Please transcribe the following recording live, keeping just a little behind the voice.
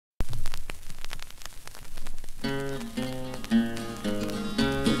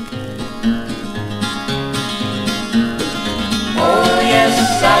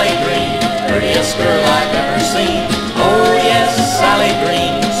seen. Oh yes, Sally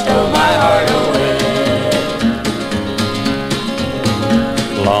Green stole my heart away.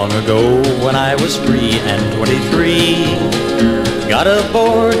 Long ago when I was free and 23, got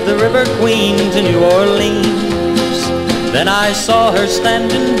aboard the River Queen to New Orleans. Then I saw her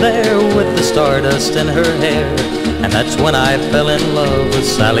standing there with the stardust in her hair, and that's when I fell in love with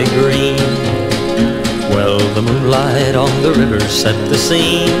Sally Green. Well, the moonlight on the river set the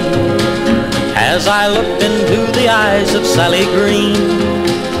scene as I looked into the eyes of Sally Green,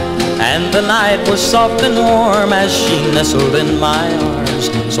 and the night was soft and warm as she nestled in my arms,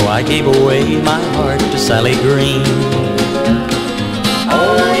 so I gave away my heart to Sally Green.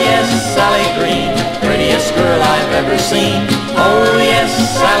 Oh yes, Sally Green, prettiest girl I've ever seen. Oh yes,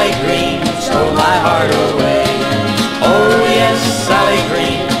 Sally Green stole my heart away. Oh yes, Sally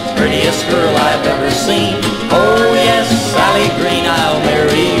Green, prettiest girl I've ever seen. Oh yes, Sally Green, I'll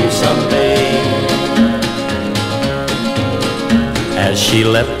marry you someday. As she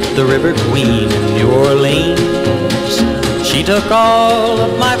left the River Queen in New Orleans, she took all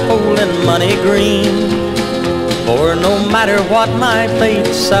of my folding money green. For no matter what my fate,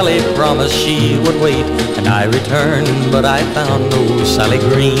 Sally promised she would wait, and I returned, but I found no Sally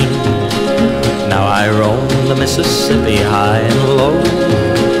Green. Now I roam the Mississippi high and low,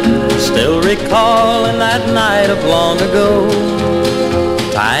 still recalling that night of long ago.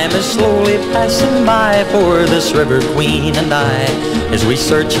 Time is slowly passing by for this River Queen and I, as we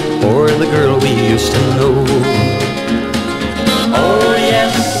search for the girl we used to know. Oh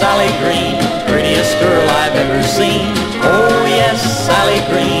yes, Sally Green, prettiest girl I've ever seen. Oh yes, Sally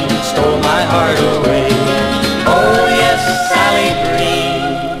Green stole my heart away.